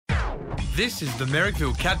This is the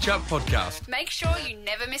Merrickville Catch-Up Podcast. Make sure you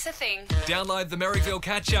never miss a thing. Download the Merrickville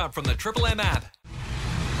Catch-Up from the Triple M app.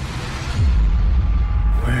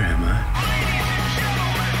 Where am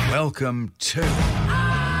I? Welcome to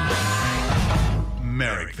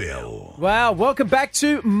Merrickville. Wow, welcome back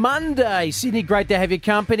to Monday. Sydney, great to have your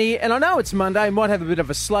company. And I know it's Monday, might have a bit of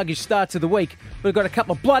a sluggish start to the week, but we've got a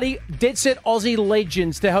couple of bloody dead-set Aussie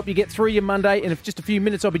legends to help you get through your Monday. And in just a few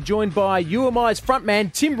minutes, I'll be joined by UMI's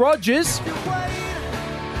frontman, Tim Rogers.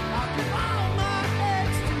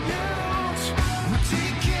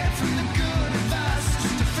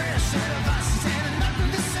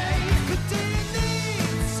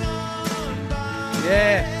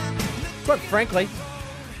 Yeah. Quite frankly,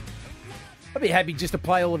 I'd be happy just to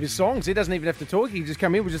play all of his songs. He doesn't even have to talk. He can just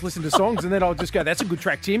come in, we'll just listen to songs, and then I'll just go, that's a good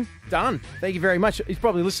track, Tim. Done. Thank you very much. He's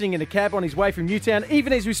probably listening in a cab on his way from Newtown,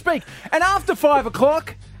 even as we speak. And after 5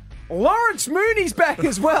 o'clock, Lawrence Mooney's back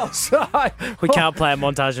as well. So we can't play a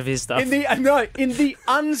montage of his stuff. in the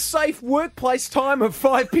unsafe workplace time of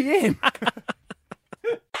 5 p.m.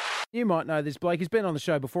 You might know this bloke. He's been on the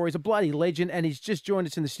show before. He's a bloody legend, and he's just joined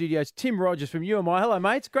us in the studios. Tim Rogers from UMI. Hello,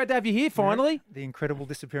 mate. It's great to have you here, finally. The incredible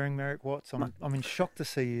disappearing Merrick Watts. I'm in shock to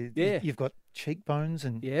see you. Yeah. You've got cheekbones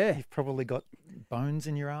and you've probably got bones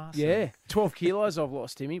in your ass. Yeah. 12 kilos I've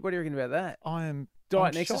lost, Timmy. What do you reckon about that? I'm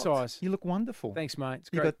Diet and shocked. exercise. You look wonderful. Thanks, mate. It's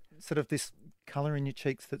You've great. got sort of this colour in your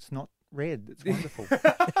cheeks that's not red. It's wonderful.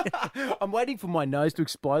 I'm waiting for my nose to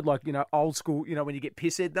explode, like, old school, when you get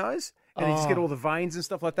pisshead nose and you just get all the veins and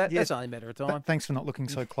stuff like that. Yeah. That's only a matter of time. Thanks for not looking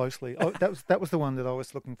so closely. That was the one that I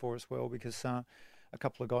was looking for as well, because a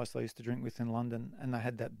couple of guys I used to drink with in London, and they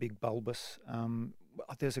had that big bulbous.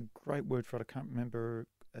 There's a great word for it. I can't remember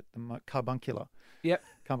at the carbuncular. Yep.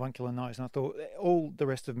 Carbuncular nose. And I thought all the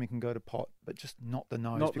rest of me can go to pot, but just not the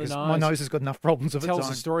nose, Not the because nose. my nose has got enough problems of its Tells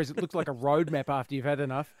own. the stories. It looks like a roadmap after you've had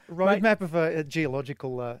enough. Roadmap of a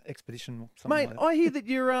geological expedition or something Mate, like that. I hear that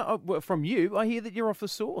you're, from you, I hear that you're off the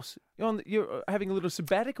sauce. You're having a little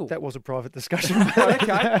sabbatical. That was a private discussion.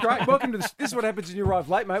 Okay, great. Welcome to this. This is what happens when you arrive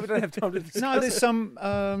late, mate. We don't have time to discuss No, there's it.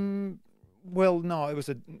 some... no, it was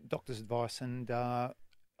a doctor's advice, and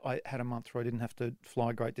I had a month where I didn't have to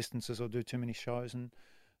fly great distances or do too many shows, and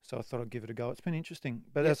so I thought I'd give it a go. It's been interesting.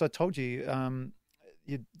 But as I told you,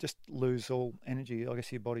 you just lose all energy. I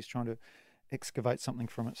guess your body's trying to excavate something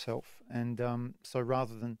from itself. And so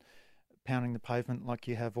rather than pounding the pavement like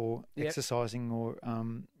you have, or exercising, or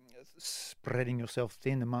spreading yourself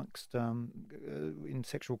thin amongst in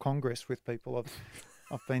sexual congress with people,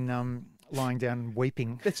 I've been lying down and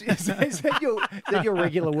weeping. Is that your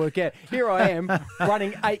regular workout? Here I am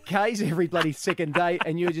running 8Ks every bloody second day,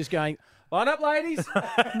 and you're just going, line up, ladies.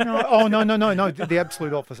 No. The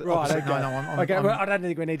absolute opposite. Right, opposite. okay. No, I'm Well, I don't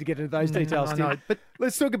think we need to get into those details, Tim. No, but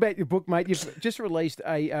let's talk about your book, mate. You've just released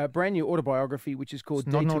a brand new autobiography, which is called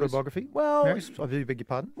it's not an Detours. autobiography. Well, Mary, I do beg your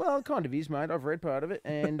pardon. Well, it kind of is, mate. I've read part of it,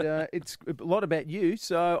 and it's a lot about you,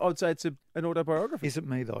 so I would say it's an autobiography. Is it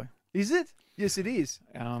me, though? Is it? Yes, it is.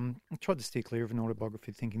 I tried to steer clear of an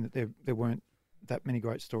autobiography, thinking that there weren't that many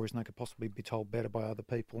great stories and they could possibly be told better by other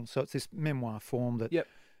people. And so it's this memoir form that,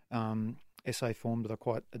 essay form that I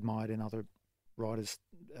quite admired in other writers.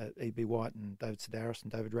 E.B. White and David Sedaris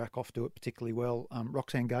and David Rakoff do it particularly well.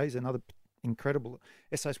 Roxane Gay's another incredible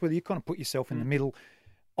essays, where you kind of put yourself in the middle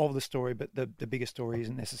of the story, but the bigger story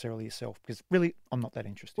isn't necessarily yourself, because really I'm not that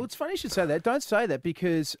interested. Well, it's funny you should say that. Don't say that,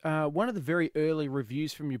 because one of the very early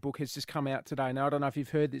reviews from your book has just come out today. Now, I don't know if you've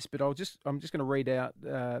heard this, but I'm just going to read out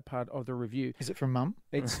part of the review. Is it from Mum?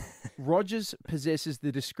 It's Rogers possesses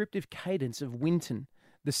the descriptive cadence of Winton,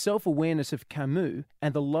 the self-awareness of Camus,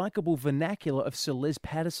 and the likeable vernacular of Sir Les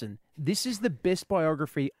Patterson. This is the best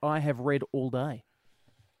biography I have read all day.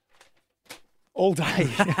 All day.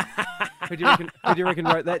 Who do you reckon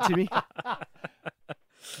wrote that, Timmy?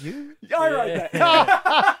 You? I wrote that.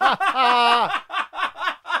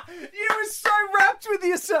 You were so wrapped with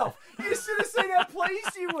yourself. You should have seen how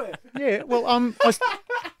pleased you were. Yeah, well,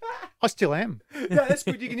 I still am. No, that's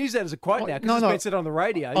good. You can use that as a quote now, because it's been said on the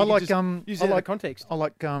radio. I like use it in context. I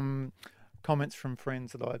like comments from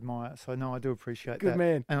friends that I admire. So no, I do appreciate that. Good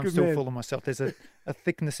man. And I'm Good still man. full of myself. There's a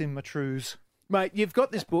thickness in my truths. Mate, you've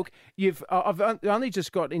got this book. I've only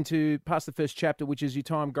just got into past the first chapter, which is your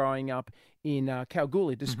time growing up in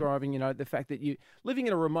Kalgoorlie, describing the fact that you living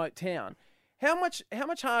in a remote town. How much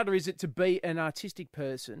harder is it to be an artistic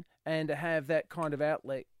person and to have that kind of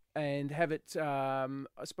outlet and have it, I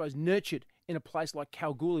suppose, nurtured in a place like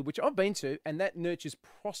Kalgoorlie, which I've been to, and that nurtures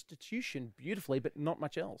prostitution beautifully, but not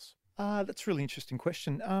much else? That's a really interesting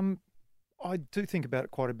question. I do think about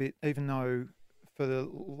it quite a bit, even though for the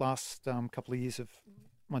last couple of years of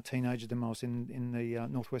my teenager, then I was in the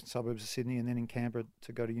northwestern suburbs of Sydney, and then in Canberra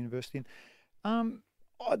to go to university. And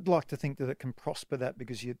I'd like to think that it can prosper that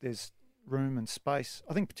because there's room and space.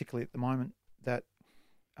 I think particularly at the moment that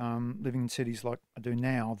living in cities like I do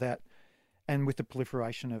now, that and with the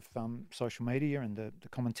proliferation of social media and the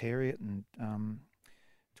commentariat and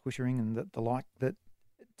twittering and the like, that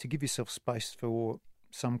to give yourself space for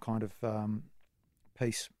some kind of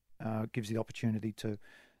piece gives you the opportunity to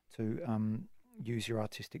use your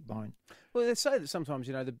artistic bone. Well, they say that sometimes,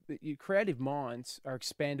 your creative minds are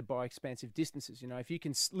expanded by expansive distances. If you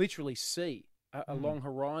can literally see a long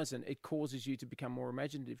horizon, it causes you to become more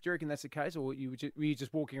imaginative. Do you reckon that's the case, or were you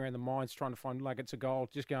just walking around the mines trying to find nuggets of gold,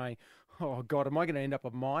 just going, oh, God, am I going to end up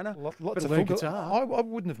a miner? Lots of guitar. I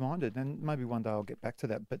wouldn't have minded, and maybe one day I'll get back to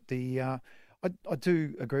that. But I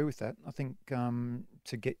do agree with that. I think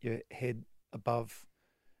to get your head above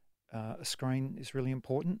a screen is really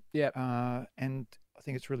important. Yeah. And I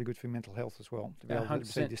think it's really good for mental health as well, to be able 100%. to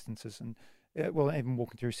see distances. And even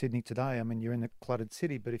walking through Sydney today, I mean, you're in a cluttered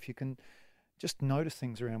city, but if you can just notice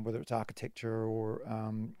things around, whether it's architecture or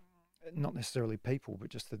not necessarily people, but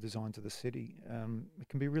just the designs of the city, it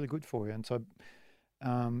can be really good for you. And so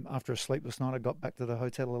after a sleepless night, I got back to the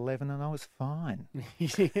hotel at 11 and I was fine.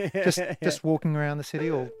 just walking around the city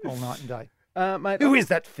all night and day. Mate, Who is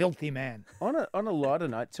that filthy man? On a lighter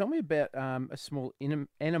note, tell me about a small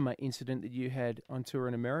enema incident that you had on tour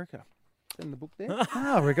in America. It's in the book there.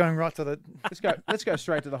 We're going right to the Let's go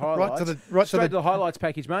straight to the highlights. Straight to the highlights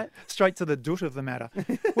package, mate. Straight to the doot of the matter.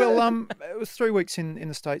 Well, it was 3 weeks in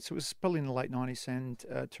the States. It was probably in the late 90s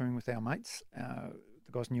and touring with our mates,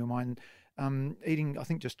 the guys in you and mine, eating, I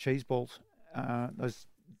think, just cheese balls, those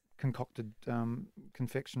concocted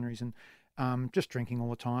confectionaries, and just drinking all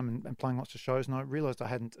the time and playing lots of shows. And I realised I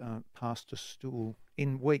hadn't passed a stool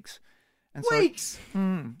in weeks. And Weeks?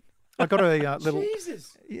 So, I got a little...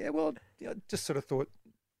 Jesus. Yeah, well, I just sort of thought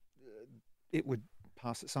it would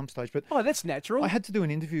pass at some stage. But that's natural. I had to do an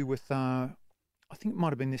interview with, I think it might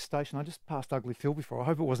have been this station. I just passed Ugly Phil before. I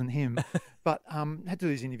hope it wasn't him. But had to do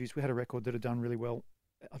these interviews. We had a record that had done really well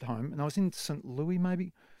at home. And I was in St. Louis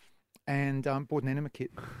maybe and bought an enema kit.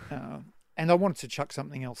 And I wanted to chuck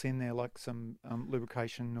something else in there, like some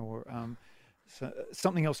lubrication or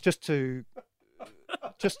something else just to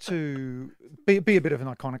be a bit of an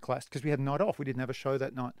iconoclast, because we had a night off. We didn't have a show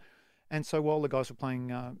that night. And so while the guys were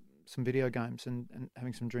playing some video games and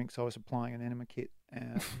having some drinks, I was applying an enema kit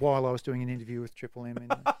while I was doing an interview with Triple M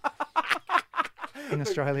in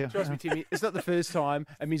Australia. Trust me, Timmy, it's not the first time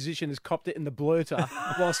a musician has copped it in the blurter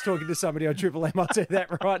whilst talking to somebody on Triple M. I'll tell you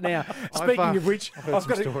that right now. Speaking of which, I've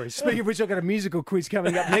got a musical quiz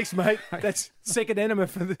coming up next, mate. That's second enema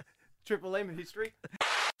for the Triple M history.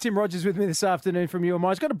 Tim Rogers with me this afternoon from You and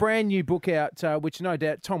Mine. He's got a brand new book out, which no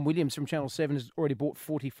doubt Tom Williams from Channel 7 has already bought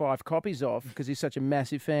 45 copies of because he's such a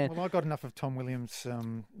massive fan. Well, I got enough of Tom Williams'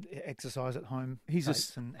 exercise at home.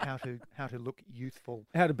 And how to look youthful.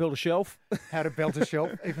 How to build a shelf. How to build a shelf,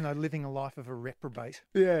 even though living a life of a reprobate.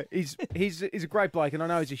 Yeah, he's a great bloke, and I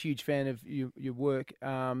know he's a huge fan of your work.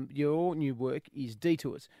 Your new work is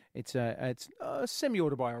Detours. It's a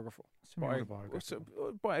semi-autobiographical.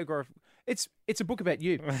 Biographical. It's a book about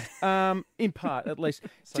you, in part at least.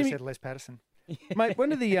 So Timmy, said Les Patterson. Mate,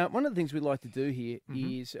 one of the things we like to do here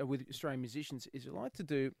is with Australian musicians is we like to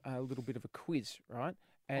do a little bit of a quiz, right?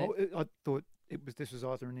 And I thought this was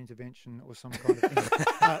either an intervention or some kind of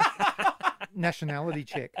nationality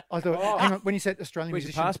check. I thought, hang on, when you said Australian where's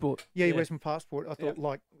musician, your passport? Yeah, he wears my passport. I thought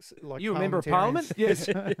like you a member of Parliament? Yes,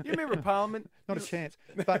 you a member of Parliament? Not a chance.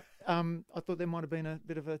 But I thought there might have been a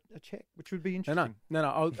bit of a check, which would be interesting. No.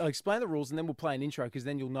 I'll explain the rules and then we'll play an intro because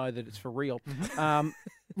then you'll know that it's for real.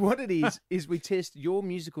 What it is we test your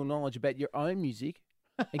musical knowledge about your own music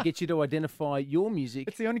and get you to identify your music.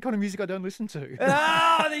 It's the only kind of music I don't listen to.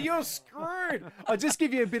 Then you're screwed. I'll just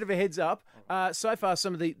give you a bit of a heads up. So far,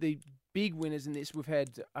 some of the big winners in this, we've had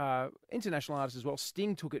international artists as well.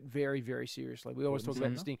 Sting took it very, very seriously. We always talk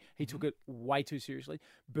about Sting. He took it way too seriously.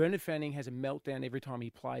 Bernard Fanning has a meltdown every time he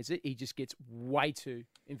plays it. He just gets way too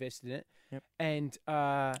invested in it. Yep. And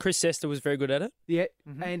Chris Sester was very good at it. Yeah.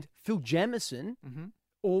 And Phil Jamieson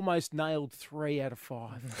almost nailed 3 out of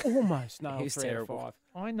 5. Almost nailed He's 3 terrible. out of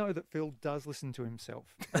 5. I know that Phil does listen to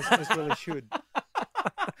himself, as well he should.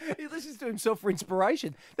 He listens to himself for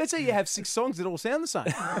inspiration. That's how you have 6 songs that all sound the same.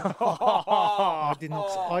 I did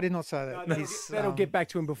not say that. No, that'll get back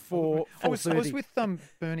to him before 4:30. I was with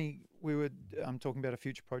Bernie. We were talking about a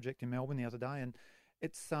future project in Melbourne the other day, and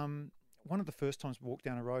it's one of the first times we walked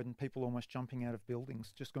down a road and people almost jumping out of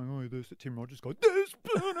buildings, just going, "Oh, there's Tim Rogers going, there's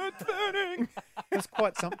Bernard Fanning." It's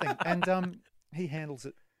quite something, and he handles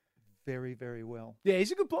it very, very well. Yeah,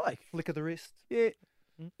 he's a good bloke. Flick of the wrist. Yeah,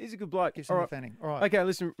 he's a good bloke. Gives All him a right. fanning. All right. Okay,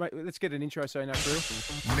 listen, mate, let's get an intro so you know for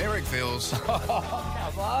real. Merrickville's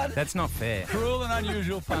That's not fair. cruel and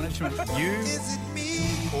unusual punishment. You Is it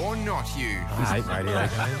me? or not you. I hate radio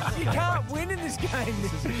games. You can't win in this game.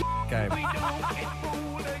 Game.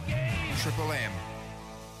 Triple M.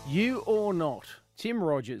 You or not. Tim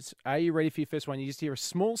Rogers, are you ready for your first one? You just hear a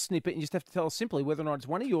small snippet and you just have to tell us simply whether or not it's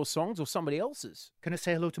one of your songs or somebody else's. Can I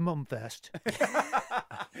say hello to Mum first?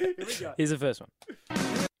 Here we go. Here's the first one.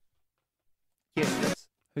 Yes,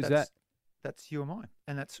 Who's that's- that? That's You Am I.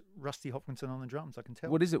 And that's Rusty Hopkinson on the drums, I can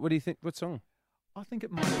tell. What is it? What do you think? What song? I think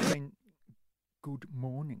it might have been Good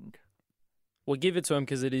Morning. We'll give it to him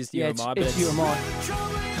because it is You Am I. it's You Am I.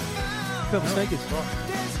 Purple Sneakers.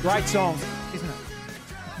 Great song. Isn't it?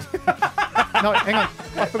 No, hang on.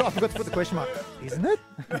 I forgot to put the question mark. Isn't it?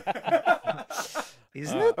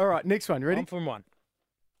 Isn't it? All right, next one. Ready? One from one.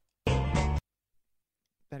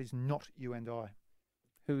 That is not You and I.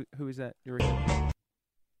 Who is that? You reckon?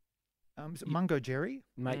 Is it Mungo Jerry?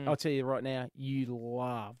 Mate, I'll tell you right now, you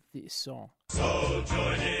love this song. That's the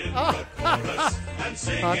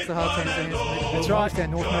hard thing. That's right.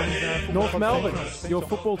 Down North Melbourne. North Melbourne, your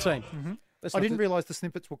football team. Let's I not didn't do- realise the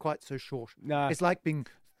snippets were quite so short. No. It's like being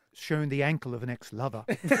shown the ankle of an ex-lover.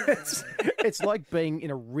 it's like being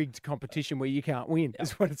in a rigged competition where you can't win.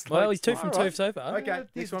 Is what it's like. Well, he's 2 from 2 All right. so far. Okay,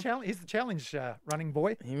 Here's next the, one. here's the challenge, running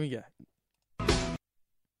boy. Here we go.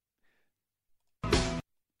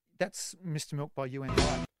 That's Mr. Milk by You and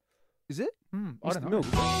I. Is it? I don't Mr. know. Milk.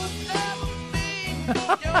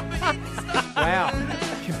 Wow.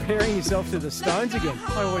 Comparing yourself to the Stones again.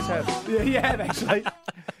 I always have. Yeah, you have actually.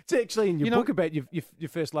 It's actually in your You know- book about your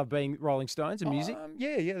first love being Rolling Stones and music.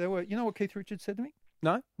 Yeah, there were. You know what Keith Richards said to me?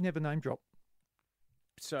 No? Never name drop.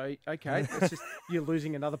 So, okay. That's just, you're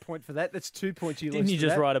losing another point for that. That's 2 points you Didn't lose you for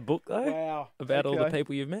just that. write a book, though, Wow. about all the Okay.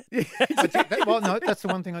 people you've met? Well, no, that's the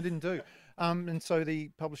one thing I didn't do. And so the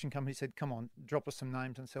publishing company said, "Come on, drop us some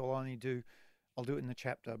names." And so I'll do it in the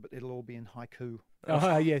chapter, but it'll all be in haiku.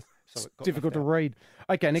 Oh, yes. So it got Difficult to left out. read.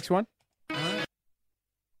 Okay, next one.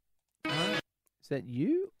 Is that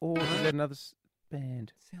you or is that another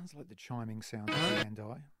band? Sounds like the chiming sound of You and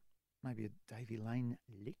I. Maybe a Davy Lane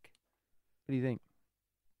lick. What do you think?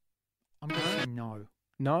 I'm going to say no.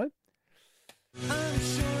 No?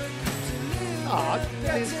 Oh,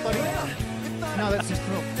 there's bloody... No, that's Mr.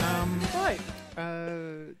 Milk. Right.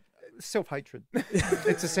 Self-hatred.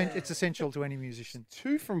 It's essential to any musician.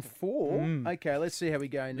 2 from 4. Okay, let's see how we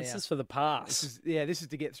go now. This is for the pass. This is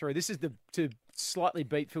to get through. This is to slightly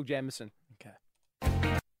beat Phil Jamieson. Okay.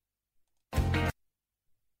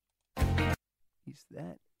 Is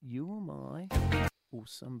that you or I or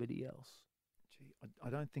somebody else? Gee, I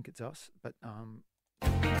don't think it's us, but I'm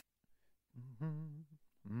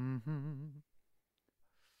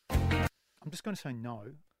just going to say no.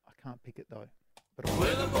 I can't pick it though. But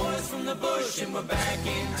we're the boys from the bush and we're back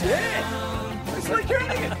in town. Yeah, it's like hearing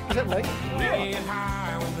it. Is that Lee?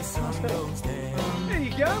 There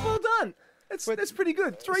you go. Well done. That's pretty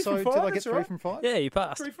good. 3 So from 5. did I get that's all 3 right. from 5? Yeah, you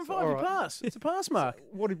passed. 3 from 5. All You right. pass. It's a pass mark.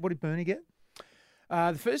 What did Bernie get?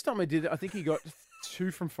 The first time I did it, I think he got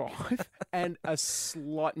 2 from 5 and a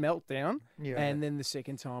slight meltdown. Yeah. And then the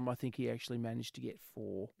second time, I think he actually managed to get 4.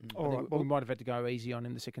 All I right, think well- we might have had to go easy on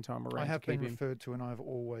him the second time around. I have to keep been him. referred to, and I've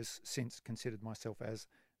always since considered myself as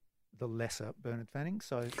the lesser Bernard Fanning.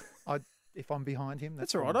 So if I'm behind him,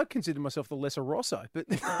 That's all right. I consider myself the lesser Rosso, but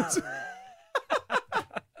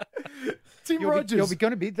Tim Rogers. You're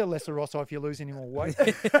going to be the lesser Rosso if you lose any more weight.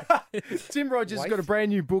 Tim Rogers has got a brand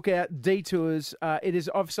new book out, Detours.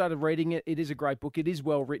 I've started reading it. It is a great book. It is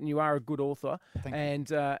well written. You are a good author and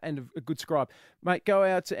a good scribe. Mate, go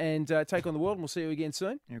out and take on the world, and we'll see you again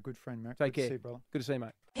soon. You're a good friend, Merrick. Take Good to care. see you, brother. Good to see you,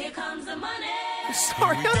 mate. Here comes the money.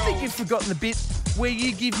 Sorry, I think you've forgotten the bit where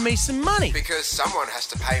you give me some money. Because someone has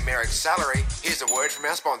to pay Merrick's salary. Here's a word from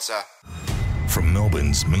our sponsor. From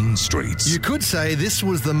Melbourne's mean streets, You could say this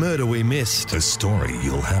was the murder we missed. a story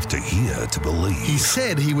you'll have to hear to believe. He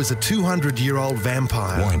said he was a 200-year-old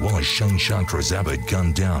vampire. Why was Shane Chandra's Abbott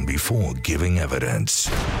gunned down before giving evidence?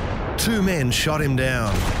 2 men shot him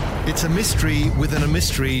down. It's a mystery within a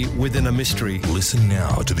mystery within a mystery. Listen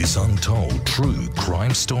now to this untold true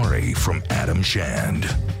crime story from Adam Shand.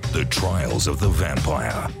 The Trials of the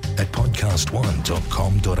Vampire at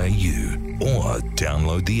podcast1.com.au or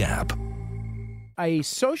download the app. A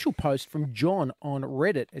social post from John on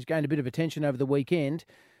Reddit has gained a bit of attention over the weekend.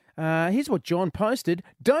 Here's what John posted.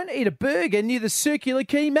 Don't eat a burger near the Circular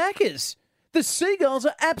Quay Maccas. The seagulls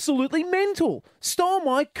are absolutely mental. Stole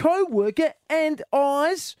my co-worker and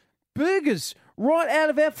I's burgers right out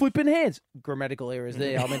of our flipping hands. Grammatical errors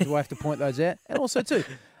there. I meant to have to point those out. And also, too,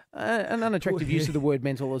 an unattractive use of the word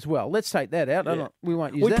mental as well. Let's take that out. We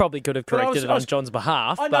won't use that. We probably could have corrected it on John's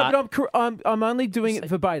behalf. I know, but I'm only doing it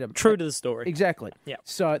verbatim. True to the story. Exactly. Yeah.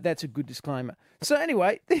 So that's a good disclaimer. So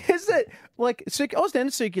anyway, there's that. Like, I was down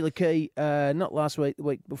at Circular Quay not last week, the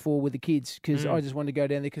week before with the kids because I just wanted to go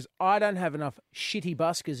down there because I don't have enough shitty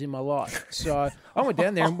buskers in my life. So I went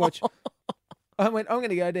down there and watched. I'm going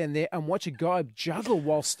to go down there and watch a guy juggle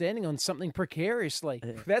while standing on something precariously.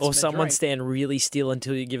 That's Or someone dream. stand really still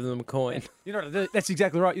until you give them a coin. You know what to do. That's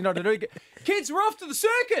exactly right. You know what to do. Kids, we're off to the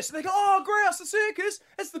circus. And they go, oh, grouse, the circus.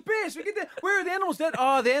 That's the best. We get there. Where are the animals, Dad?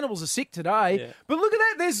 Oh, the animals are sick today. Yeah. But look at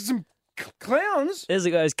that. There's some clowns. There's a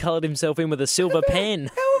guy who's coloured himself in with a silver pen.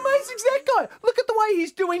 How amazing's that guy? Look at the way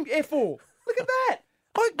he's doing F4. Look at that.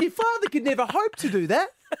 Your father could never hope to do that.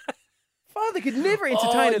 Father could never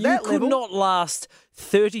entertain at that level. You could not last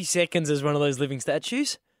 30 seconds as one of those living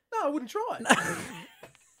statues. No, I wouldn't try.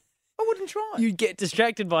 I wouldn't try. You'd get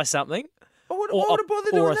distracted by something. Why would I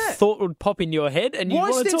bother doing that? Or a thought would pop in your head and you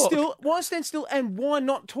want to talk. Why stand still and why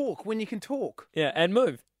not talk when you can talk? Yeah, and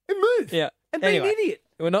move. Yeah. And be an idiot.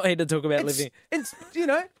 We're not here to talk about living. We're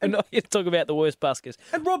not here to talk about the worst buskers.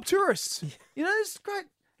 And rob tourists. It's great.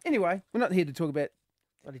 Anyway, we're not here to talk about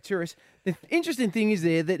bloody tourists. The interesting thing is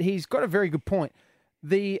there that he's got a very good point.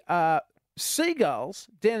 The seagulls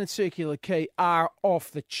down in Circular Quay are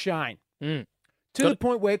off the chain. To the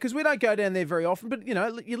point where, because we don't go down there very often, but,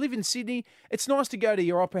 you live in Sydney, it's nice to go to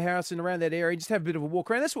your opera house and around that area, just have a bit of a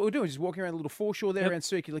walk around. That's what we're doing, just walking around the little foreshore there around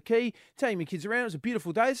Circular Quay, taking my kids around. It was a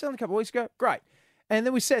beautiful day. It's only a couple of weeks ago. Great. And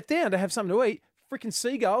then we sat down to have something to eat. Freaking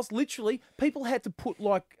seagulls, literally, people had to put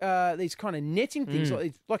these kind of netting things,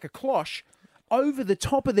 like a cloche, over the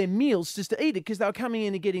top of their meals just to eat it because they were coming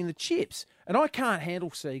in and getting the chips. And I can't handle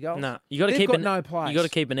seagulls. No, you got to keep no place. You got to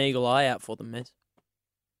keep an eagle eye out for them, Miz.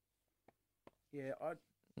 Yeah,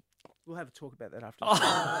 we'll have a talk about that after.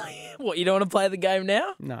 What, you don't want to play the game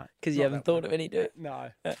now? No, because you haven't thought of any. No,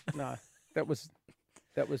 that was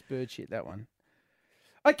bird shit. That one.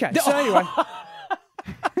 Okay, so anyway.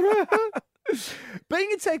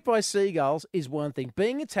 Being attacked by seagulls is one thing.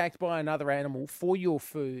 Being attacked by another animal for your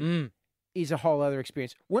food is a whole other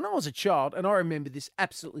experience. When I was a child, and I remember this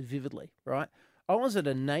absolutely vividly, right? I was at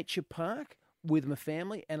a nature park with my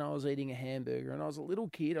family and I was eating a hamburger and I was a little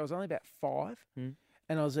kid. I was only about 5 and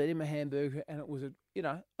I was eating my hamburger and it was a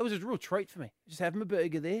real treat for me. Just having a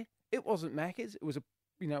burger there. It wasn't Maccas. It was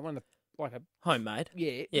one of the, like a homemade.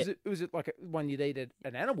 Yeah. It was like one you'd eat at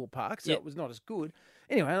an animal park, so it was not as good.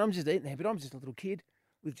 Anyway, and I'm just eating there, but I'm just a little kid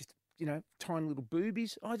with just, tiny little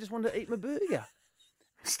boobies. I just wanted to eat my burger.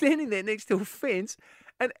 Standing there next to a fence,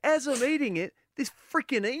 and as I'm eating it, this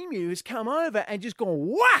freaking emu has come over and just gone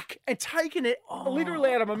whack and taken it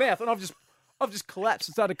literally out of my mouth, and I've just collapsed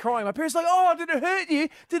and started crying. My parents are like, "Oh, did it hurt you?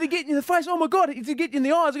 Did it get you in the face? Oh my God, did it get you in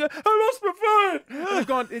the eyes?" I go, "I lost my food." And I've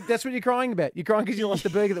gone, "That's what you're crying about. You're crying because you lost a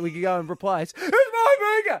burger that we could go and replace. It's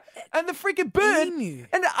my burger." And the freaking bird, and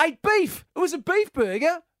it ate beef. It was a beef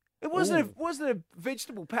burger. It wasn't a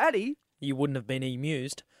vegetable patty. You wouldn't have been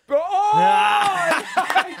amused. Okay.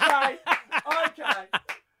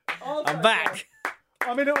 I'm back.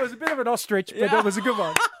 I mean, it was a bit of an ostrich, but it was a good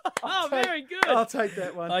one. Very good. I'll take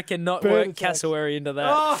that one. I cannot work cassowary into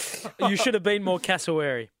that. You should have been more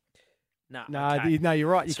cassowary. No, you're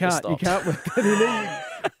right. You can't work that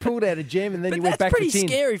in. You pulled out a gem and then you went back to tin. That's pretty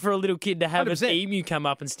scary for a little kid to have 100%. An emu come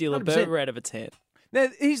up and steal 100%. A burger out of its hand. Now,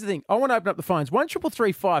 here's the thing. I want to open up the phones.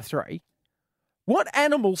 1-333-533. What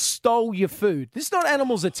animal stole your food? This is not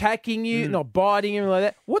animals attacking you, not biting you, like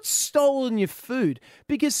that. What's stolen your food?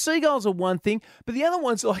 Because seagulls are one thing, but the other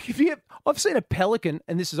one's like I've seen a pelican,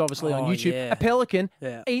 and this is obviously on YouTube. Yeah. A pelican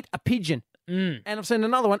eat a pigeon, and I've seen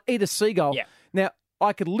another one eat a seagull. Yeah. Now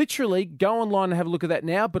I could literally go online and have a look at that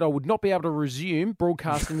now, but I would not be able to resume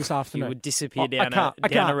broadcasting this afternoon. You would disappear down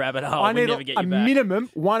a rabbit hole. I need never get you back. Minimum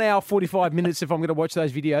 1 hour 45 minutes if I'm going to watch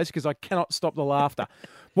those videos because I cannot stop the laughter.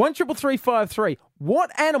 1-333-533.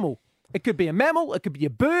 What animal? It could be a mammal, it could be a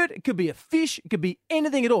bird, it could be a fish, it could be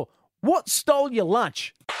anything at all. What stole your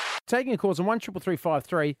lunch? Taking a call on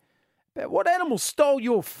 1-333-533. About what animal stole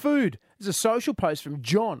your food? There's a social post from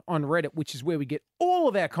John on Reddit, which is where we get all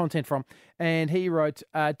of our content from. And he wrote,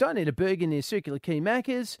 "Don't eat a burger near Circular Quay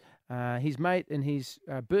Maccas. His mate and his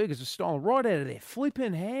burgers are stolen right out of their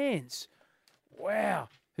flipping hands." Wow.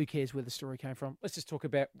 Who cares where the story came from? Let's just talk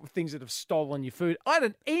about things that have stolen your food. I had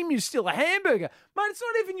an emu steal a hamburger. Mate, it's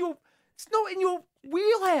not in your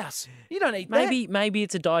wheelhouse. You don't eat that. Maybe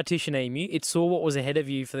it's a dietitian emu. It saw what was ahead of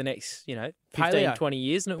you for the next, 15, 20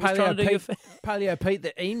 years, and it was trying to do your Paleo Pete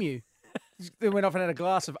the emu. They went off and had a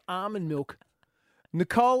glass of almond milk.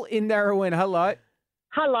 Nicole in Narrowin, hello.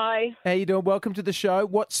 Hello. How you doing? Welcome to the show.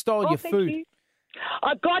 What stole your thank food? you.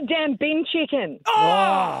 A goddamn bin chicken.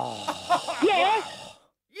 Oh! Yeah.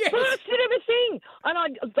 Yes. First bit of a thing. And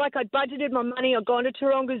I budgeted my money. I'd gone to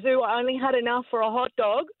Taronga Zoo. I only had enough for a hot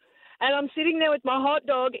dog. And I'm sitting there with my hot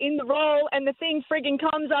dog in the roll, and the thing frigging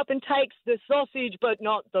comes up and takes the sausage, but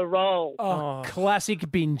not the roll. Oh, classic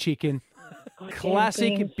bin chicken. Goddamn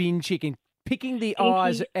Classic bin. bin chicken. Picking the Thank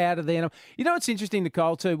eyes you. out of the animal. You know what's interesting,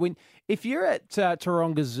 Nicole, too? If you're at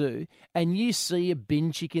Taronga Zoo and you see a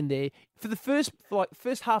bin chicken there, for the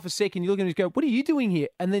first half a second, you look at it and go, "What are you doing here?"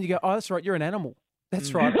 And then you go, "Oh, that's right, you're an animal."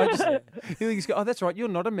 That's right. You just go, "Oh, that's right, you're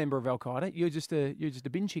not a member of Al Qaeda. You're just a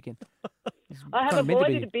bin chicken." I have Kinda meant to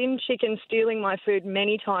be. avoided bin chicken stealing my food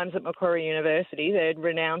many times at Macquarie University. They're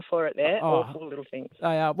renowned for it there. Oh. Awful little things.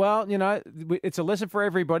 They are. Well, you know, it's a lesson for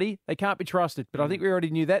everybody. They can't be trusted. But I think we already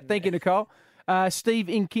knew that. Thank you, Nicole. Steve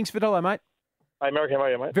in Kingsford. Hello, mate. Hey, American, how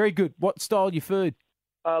are you, mate? Very good. What style your food?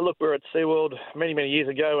 Look, we were at SeaWorld many, many years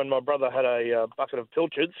ago, and my brother had a bucket of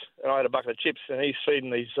pilchards, and I had a bucket of chips, and he's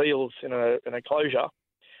feeding these eels in a closure.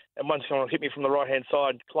 And one someone hit me from the right-hand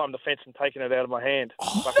side, climbed the fence and taken it out of my hand.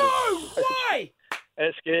 Oh, no way! And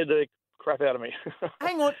it scared the crap out of me.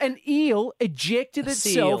 Hang on, an eel ejected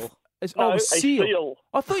itself. No, a seal. a seal.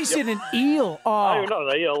 I thought you said an eel. No, Oh,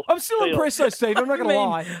 not an eel. I'm still Seal. impressed, though, Steve. I'm not going to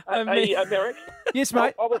lie. Hey, Merrick. Yes,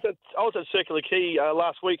 mate. I was at Circular Quay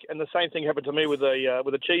last week, and the same thing happened to me with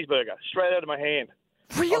a cheeseburger, straight out of my hand.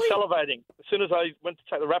 Really? I was salivating. As soon as I went to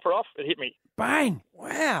take the wrapper off, it hit me. Bang!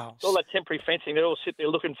 Wow. All that temporary fencing, they're all sitting there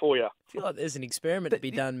looking for you. I feel like there's an experiment to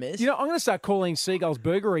be done, miss. You know, I'm going to start calling seagulls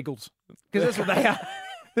burger eagles because that's what they are.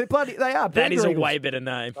 They are. That burger is a eagles. way better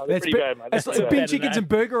name. Oh, they're pretty bad, mate. That's They're like pretty bin bad. chickens and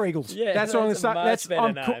burger eagles. Yeah, that's what I'm going to start. that's a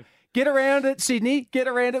much better name. Get around it, Sydney. Get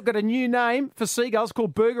around it. Got a new name for seagulls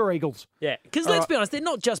called burger eagles. Yeah, because let's be honest, they're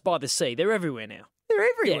not just by the sea; they're everywhere now. They're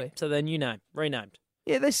everywhere. Yeah, so they're new name, renamed.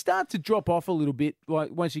 Yeah, they start to drop off a little bit. Like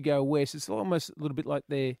once you go west, it's almost a little bit like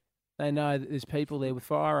they know that there's people there with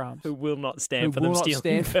firearms Who will not stand who for will them not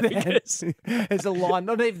stealing stand for burgers. that. There's a line.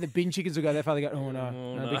 Not even the bin chickens will go that far. They go, oh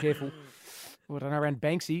no, be careful. Well, I don't know, around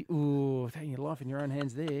Banksy. Ooh, taking your life in your own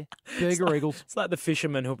hands there. Burger eagles. It's like the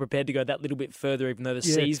fishermen who are prepared to go that little bit further, even though the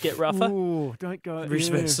seas get rougher. Ooh, don't go.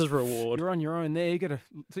 Risk versus reward. You're on your own there. You got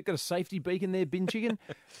a safety beacon there, bin chicken.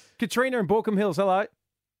 Katrina in Borkham Hills. Hello.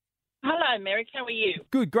 Hello, Merrick. How are you?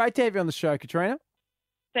 Good. Great to have you on the show, Katrina.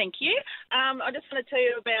 Thank you. I just want to tell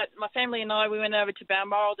you about my family and I. We went over to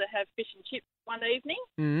Balmoral to have fish and chips one evening,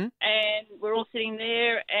 and we're all sitting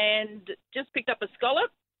there and just picked up a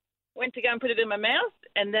scallop, went to go and put it in my mouth,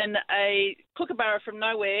 and then a kookaburra from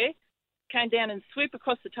nowhere came down and swooped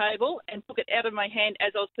across the table and took it out of my hand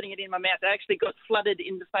as I was putting it in my mouth. I actually got flooded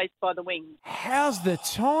in the face by the wings. How's the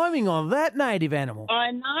timing on that native animal?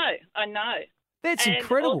 I know. That's and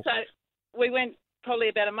incredible. Also, we went probably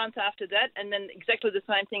about a month after that, and then exactly the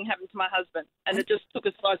same thing happened to my husband, and it just took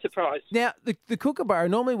us by surprise. Now, the kookaburra,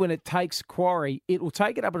 normally when it takes quarry, it will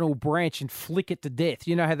take it up an old branch and flick it to death.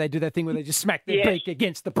 You know how they do that thing where they just smack their beak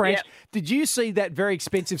against the branch? Yep. Did you see that very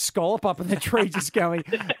expensive scallop up in the tree just going,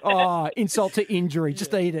 insult to injury,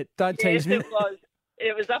 just eat it, don't tease me? It was.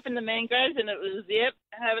 It was up in the mangroves, and it was,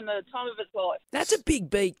 having the time of its life. That's a big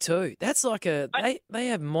beak too. That's like they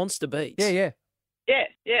have monster beaks. Yeah. Yeah.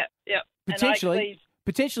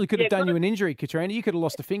 Potentially could have done you an injury, Katrina. You could have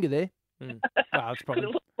lost a finger there. It's probably... Could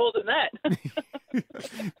have lost more than that.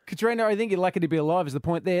 Katrina, I think you're lucky to be alive is the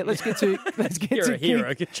point there. Let's get to You're a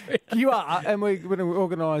hero, Katrina. You are, and we're going to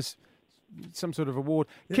organise some sort of award.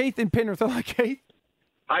 Keith in Penrith. Hello, Keith.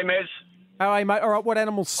 Hey, Mez. How are you, mate? All right, what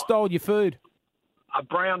animal stole your food? A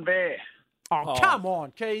brown bear. Oh, come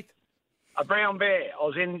on, Keith. A brown bear. I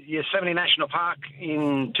was in Yosemite National Park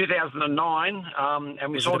in 2009,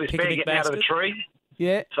 and we saw this bear getting out of the tree.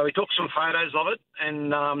 Yeah. So we took some photos of it,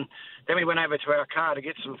 and then we went over to our car to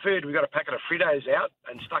get some food. We got a packet of Fritos out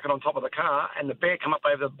and stuck it on top of the car, and the bear came up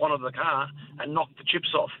over the bonnet of the car and knocked the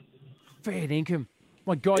chips off. Fair income.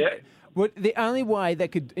 My God. Yeah. The only way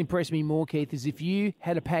that could impress me more, Keith, is if you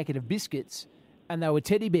had a packet of biscuits and they were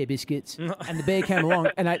teddy bear biscuits and the bear came along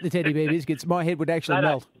and ate the teddy bear biscuits, my head would actually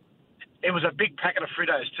melt. It was a big packet of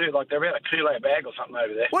Fritos too, like they're about a kilo bag or something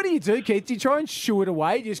over there. What do you do, Keith? Do you try and shoo it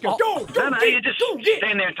away? You just go, you just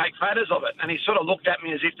stand there and take photos of it. And he sort of looked at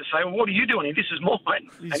me as if to say, well, what are you doing here? This is mine.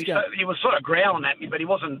 And he was sort of growling at me, but he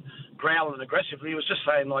wasn't growling aggressively. He was just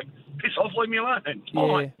saying, like, piss off, leave me alone.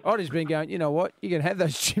 Yeah. I'd just been going, you know what? You can have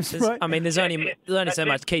those chips, mate. I mean, there's only so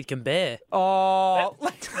much Keith can bear. Oh.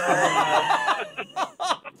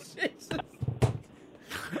 Jesus.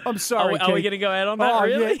 I'm sorry, Are we going to go out on that, Oh,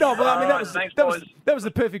 really? yeah. No, but I mean, All right, thanks, that was the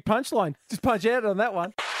perfect punchline. Just punch out on that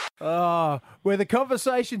one. Where the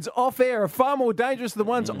conversations off air are far more dangerous than the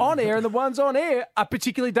ones on air, and the ones on air are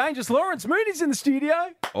particularly dangerous. Lawrence Mooney's in the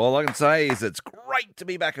studio. All I can say is it's great to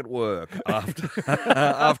be back at work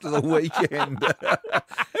after the weekend.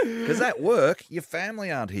 Because at work, your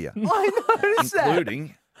family aren't here. I noticed that.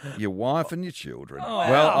 Including your wife and your children. Oh,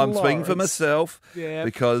 well, I'm Lawrence. speaking for myself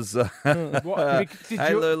because,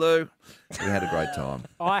 Hey, Lulu, we had a great time.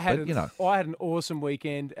 I had an awesome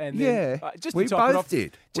weekend, and then, just to top it off,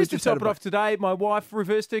 did. Just to top it off today, my wife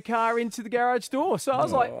reversed her car into the garage door, so I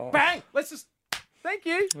was like, bang! Thank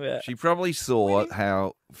you. Yeah. She probably saw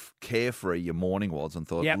how carefree your morning was and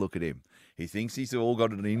thought, look at him. He thinks he's all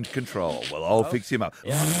got it in control. Well, I'll fix him up.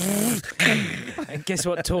 And guess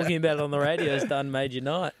what? Talking about it on the radio's done made your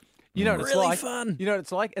night. You know what it's really like? fun. You know what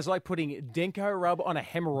it's like? It's like putting Denko rub on a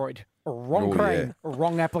hemorrhoid. Wrong cream,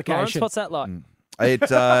 wrong application. Lawrence, what's that like?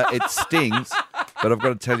 It stings, but I've got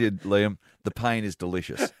to tell you, Liam, the pain is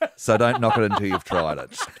delicious. So don't knock it until you've tried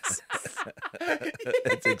it.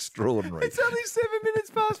 It's extraordinary. It's only 7 minutes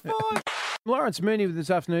past 5. Lawrence Mooney with this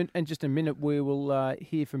afternoon, and just a minute we will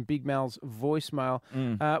hear from Big Mal's voicemail.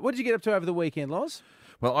 What did you get up to over the weekend, Loz?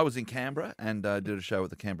 Well, I was in Canberra and did a show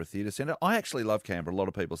at the Canberra Theatre Centre. I actually love Canberra. A lot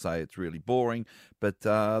of people say it's really boring, but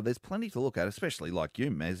there's plenty to look at, especially like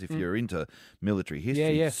you, Maz, if you're into military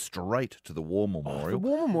history. Straight to the War Memorial. The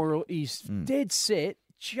War Memorial is dead set.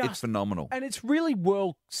 It's phenomenal. And it's really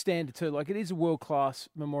world standard too. Like, it is a world-class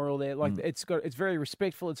memorial there. Like, it's very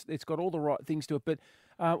respectful. It's got all the right things to it. But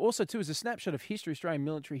also, too, as a snapshot of history, Australian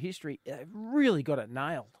military history, they've really got it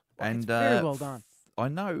nailed. Like, it's very well done. I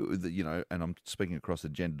know that, and I'm speaking across the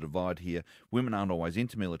gender divide here, women aren't always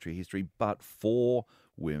into military history, but for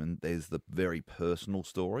women, there's the very personal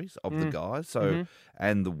stories of the guys. So,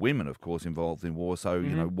 and the women, of course, involved in war. So,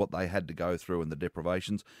 what they had to go through and the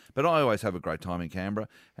deprivations. But I always have a great time in Canberra.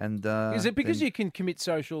 And is it because you can commit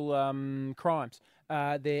social crimes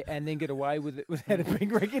there and then get away with it without it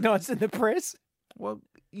being recognised in the press? Well,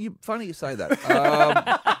 funny you say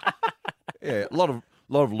that. Yeah, a lot of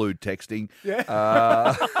lewd texting.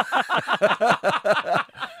 Yeah.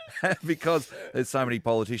 Because there's so many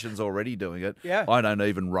politicians already doing it. Yeah. I don't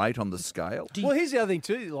even rate on the scale. Well, here's the other thing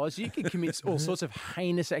too, Loz. You can commit all sorts of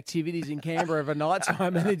heinous activities in Canberra overnight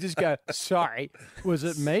time and then just go, sorry, was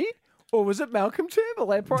it me or was it Malcolm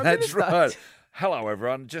Turnbull, our Prime That's Minister? right. Hello,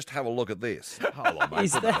 everyone. Just have a look at this. Hold on, mate.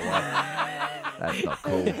 Is Put that away. That's not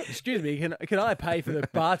cool. Excuse me, can I pay for the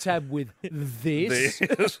bar tab with this?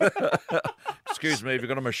 Excuse me, have you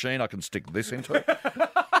got a machine I can stick this into?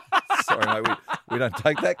 Sorry, mate, we don't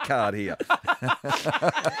take that card here.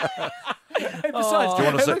 And besides, do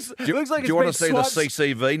you want to see the swiped...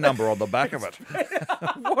 CCV number on the back of it?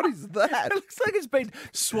 What is that? It looks like it's been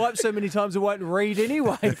swiped so many times it won't read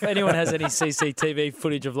anyway. If anyone has any CCTV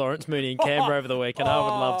footage of Lawrence Mooney in Canberra over the weekend, I would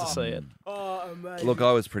love to see it. Oh, amazing. Look,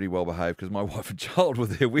 I was pretty well behaved because my wife and child were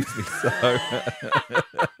there with me, so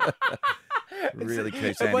really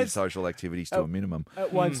keeps antisocial activities to a minimum.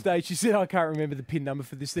 At one stage, she said, I can't remember the PIN number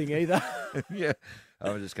for this thing either. Yeah,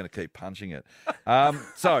 I'm just going to keep punching it.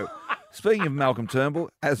 So, speaking of Malcolm Turnbull,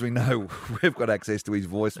 as we know, we've got access to his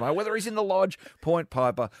voicemail, whether he's in the Lodge, Point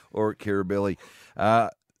Piper, or at Kirribilli.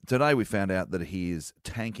 Today we found out that he is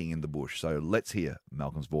tanking in the bush, so let's hear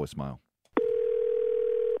Malcolm's voicemail.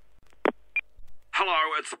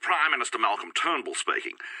 Hello, it's the Prime Minister Malcolm Turnbull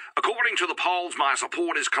speaking. According to the polls, my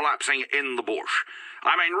support is collapsing in the bush.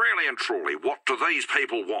 I mean, really and truly, what do these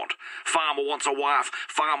people want? Farmer wants a wife,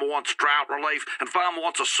 farmer wants drought relief, and farmer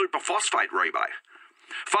wants a superphosphate rebate.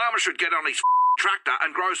 Farmer should get on his tractor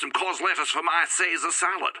and grow some cos lettuce for my Caesar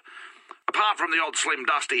salad. Apart from the odd slim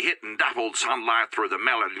dusty hit and dappled sunlight through the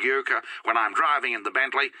Melaleuca when I'm driving in the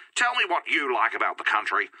Bentley, tell me what you like about the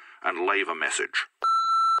country and leave a message.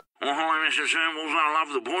 Well, hi, Mr. Turnbull. I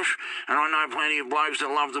love the bush, and I know plenty of blokes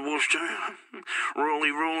that love the bush too.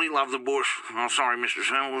 Really love the bush. Oh, sorry, Mr.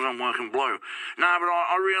 Turnbull, I'm working blue. No, but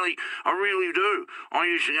I really do. I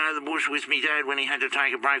used to go to the bush with me dad when he had to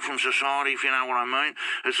take a break from society, if you know what I mean.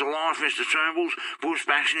 It's the life, Mr. Turnbull's. Bush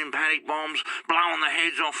bashing in paddock bombs, blowing the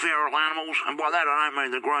heads off feral animals, and by that I don't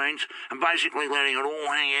mean the greens, and basically letting it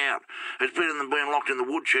all hang out. It's better than being locked in the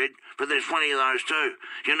woodshed, but there's plenty of those too.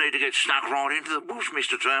 You need to get stuck right into the bush,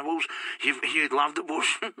 Mr. Turnbull. You'd love the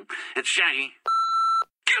bush. It's shaggy.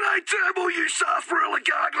 G'day, Turnbull, you sarsaparilla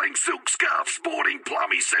gargling, silk scarf sporting,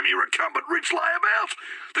 plummy, semi-recumbent rich layabout.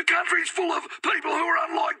 The country's full of people who are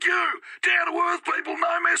unlike you. Down-to-earth people,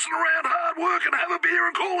 no messing around, hard work and have a beer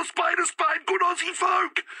and call a spade, good Aussie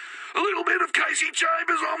folk. A little bit of Casey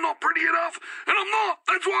Chambers, I'm not pretty enough, and I'm not.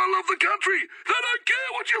 That's why I love the country. They don't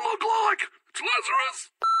care what you look like. It's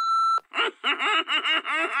Lazarus. Oh,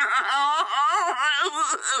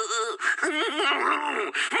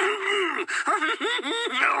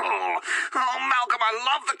 Malcolm, I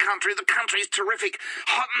love the country. The country's terrific.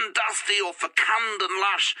 Hot and dusty or fecund and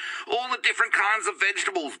lush. All the different kinds of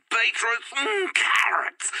vegetables. Beetroots,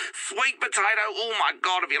 carrots, sweet potato. Oh, my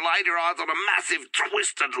God, have you laid your eyes on a massive,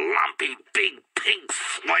 twisted, lumpy, big, pink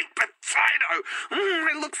sweet potato?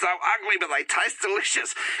 They look so ugly, but they taste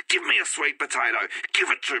delicious. Give me a sweet potato.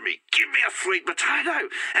 Give it to me. Give me a sweet potato.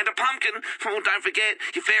 And a pumpkin. Oh, don't forget,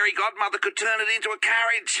 your fairy godmother could turn it into a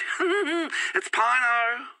carriage. It's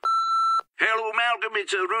Pino. Hello, Malcolm.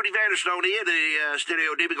 It's Rudy Vanderstone here, the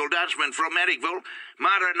stereotypical Dutchman from Merrickville.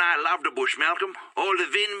 Mother and I love the bush, Malcolm. All the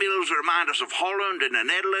windmills remind us of Holland and the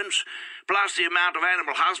Netherlands. Plus, the amount of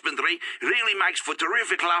animal husbandry really makes for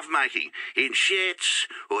terrific lovemaking in sheds,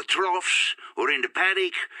 or troughs, or in the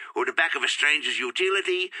paddock, or the back of a stranger's